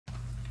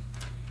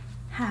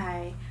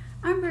Hi,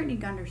 I'm Brittany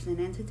Gunderson,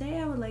 and today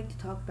I would like to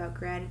talk about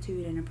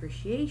gratitude and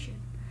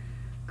appreciation.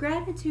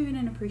 Gratitude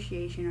and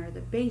appreciation are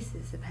the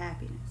basis of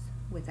happiness.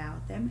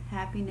 Without them,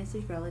 happiness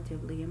is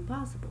relatively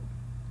impossible.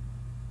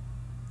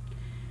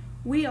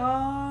 We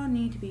all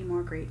need to be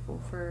more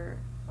grateful for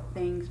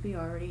things we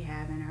already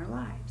have in our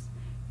lives.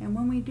 And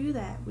when we do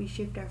that, we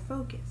shift our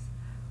focus.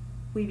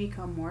 We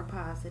become more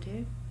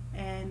positive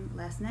and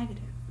less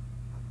negative.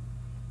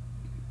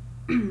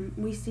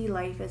 We see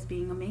life as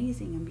being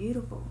amazing and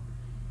beautiful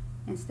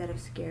instead of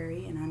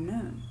scary and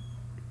unknown.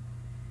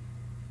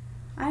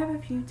 I have a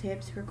few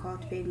tips for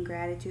cultivating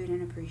gratitude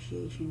and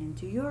appreciation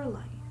into your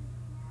life.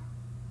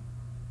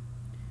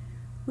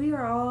 We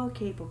are all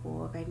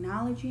capable of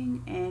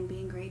acknowledging and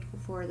being grateful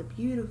for the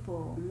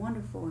beautiful and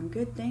wonderful and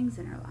good things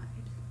in our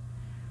lives.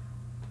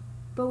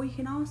 But we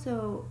can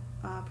also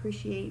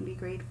appreciate and be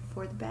grateful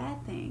for the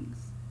bad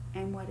things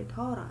and what it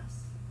taught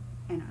us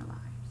in our lives.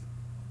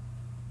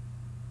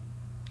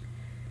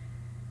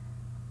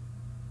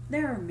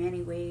 There are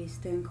many ways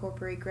to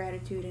incorporate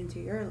gratitude into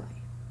your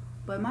life,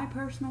 but my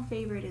personal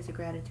favorite is a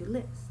gratitude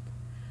list.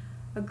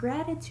 A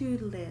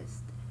gratitude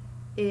list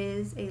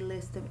is a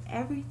list of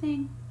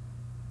everything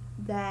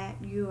that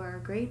you are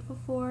grateful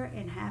for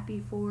and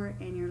happy for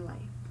in your life.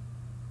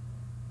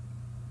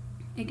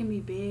 It can be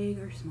big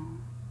or small.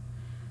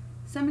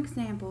 Some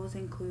examples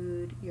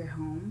include your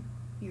home,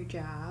 your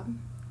job,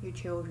 your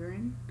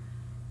children,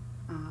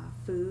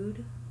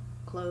 food,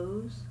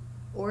 clothes.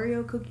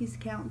 Oreo cookies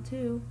count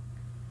too,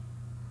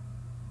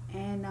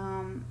 and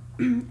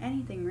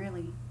anything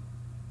really.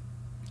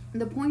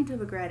 The point of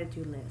a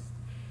gratitude list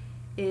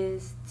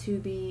is to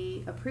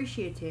be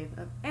appreciative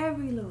of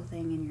every little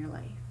thing in your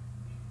life,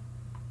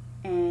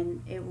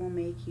 and it will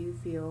make you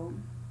feel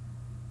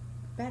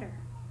better.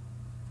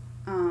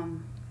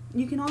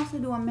 You can also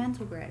do a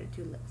mental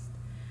gratitude list.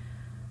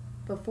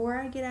 Before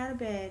I get out of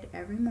bed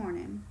every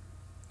morning,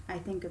 I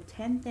think of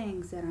 10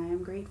 things that I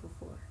am grateful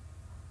for.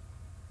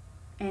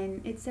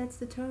 And it sets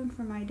the tone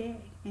for my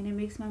day, and it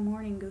makes my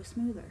morning go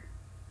smoother.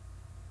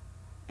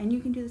 And you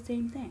can do the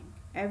same thing.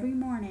 Every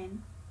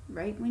morning,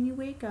 right when you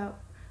wake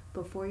up,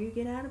 before you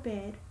get out of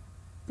bed,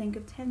 think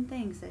of 10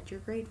 things that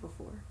you're grateful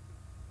for.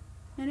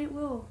 And it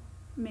will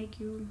make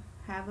you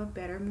have a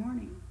better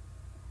morning.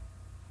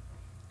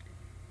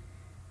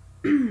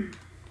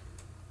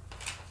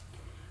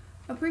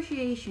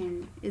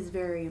 Appreciation is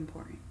very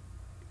important.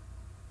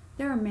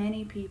 There are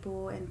many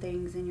people and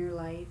things in your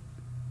life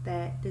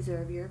that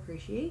deserve your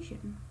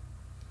appreciation.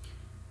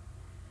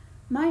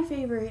 My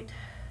favorite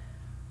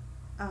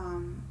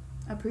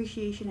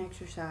appreciation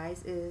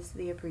exercise is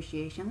the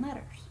appreciation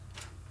letters.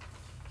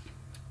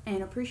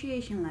 An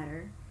appreciation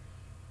letter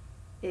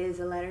is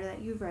a letter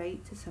that you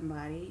write to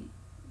somebody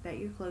that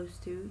you're close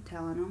to,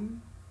 telling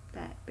them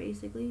that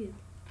basically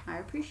I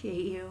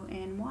appreciate you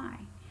and why.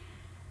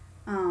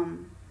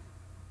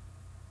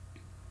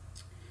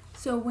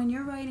 So when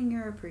you're writing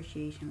your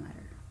appreciation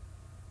letter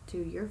to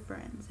your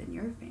friends and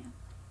your family,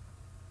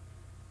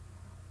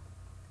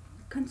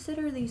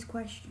 consider these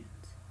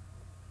questions.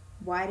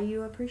 Why do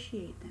you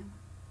appreciate them?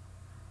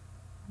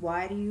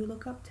 Why do you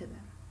look up to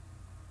them?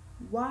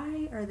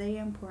 Why are they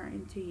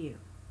important to you?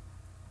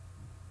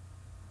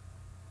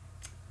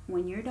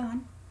 When you're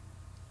done,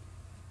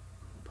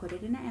 put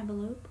it in an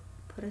envelope,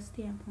 put a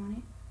stamp on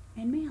it,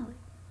 and mail it.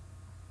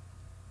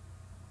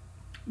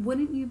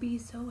 Wouldn't you be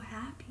so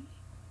happy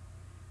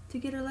to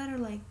get a letter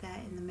like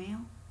that in the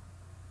mail?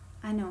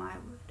 I know I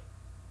would.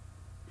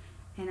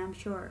 And I'm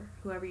sure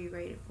whoever you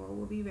write it for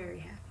will be very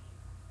happy.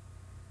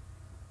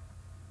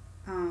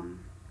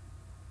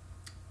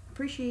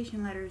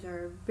 Appreciation letters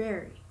are a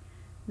very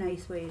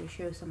nice way to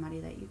show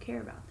somebody that you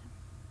care about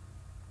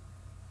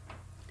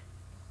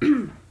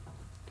them.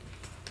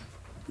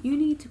 You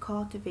need to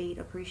cultivate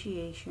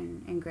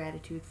appreciation and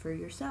gratitude for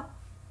yourself.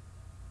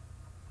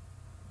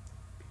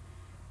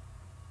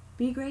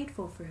 Be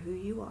grateful for who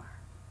you are.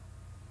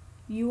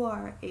 You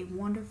are a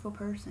wonderful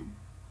person,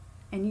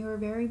 and you are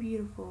very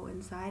beautiful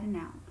inside and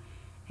out,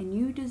 and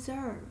you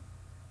deserve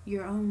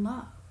your own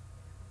love.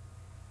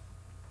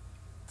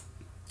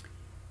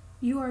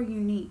 You are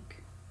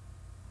unique.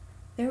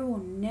 There will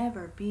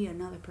never be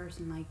another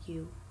person like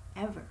you,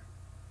 ever.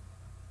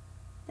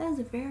 That is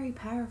a very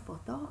powerful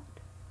thought.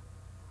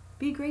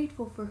 Be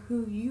grateful for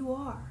who you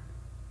are.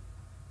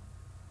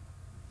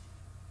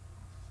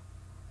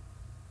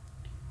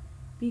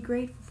 Be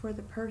grateful for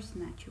the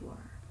person that you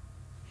are.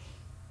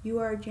 You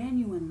are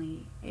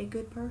genuinely a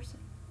good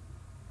person.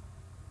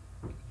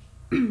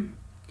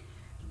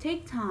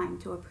 Take time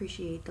to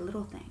appreciate the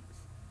little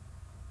things.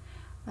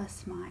 A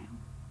smile,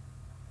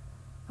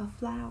 a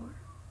flower,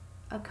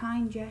 a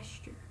kind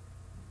gesture,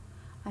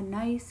 a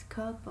nice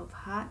cup of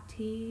hot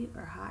tea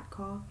or hot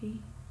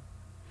coffee.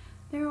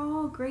 They're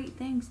all great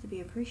things to be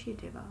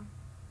appreciative of.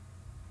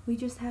 We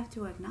just have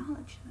to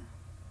acknowledge them.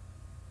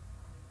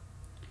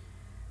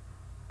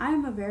 I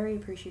am a very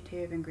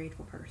appreciative and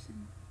grateful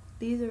person.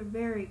 These are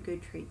very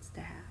good traits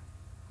to have.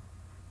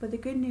 But the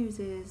good news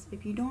is,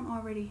 if you don't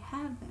already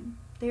have them,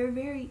 they are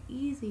very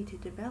easy to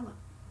develop.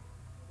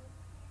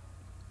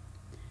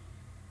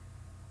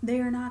 They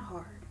are not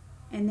hard,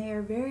 and they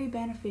are very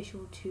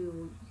beneficial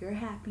to your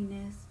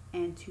happiness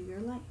and to your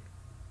life.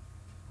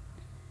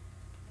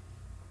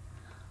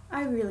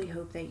 I really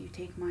hope that you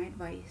take my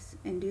advice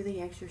and do the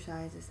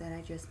exercises that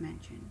I just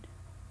mentioned.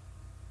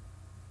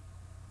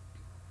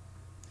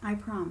 I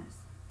promise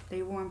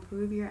they will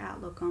improve your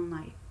outlook on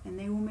life and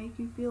they will make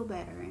you feel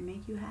better and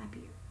make you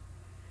happier.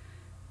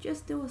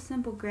 Just do a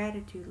simple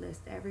gratitude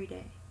list every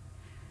day.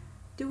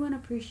 Do an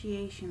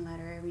appreciation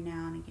letter every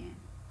now and again.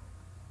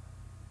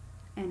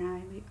 And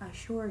I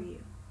assure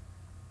you,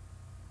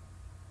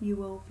 you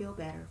will feel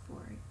better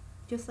for it,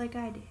 just like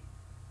I did.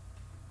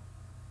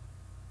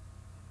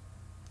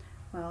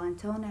 Well,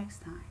 until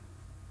next time,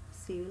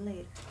 see you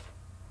later.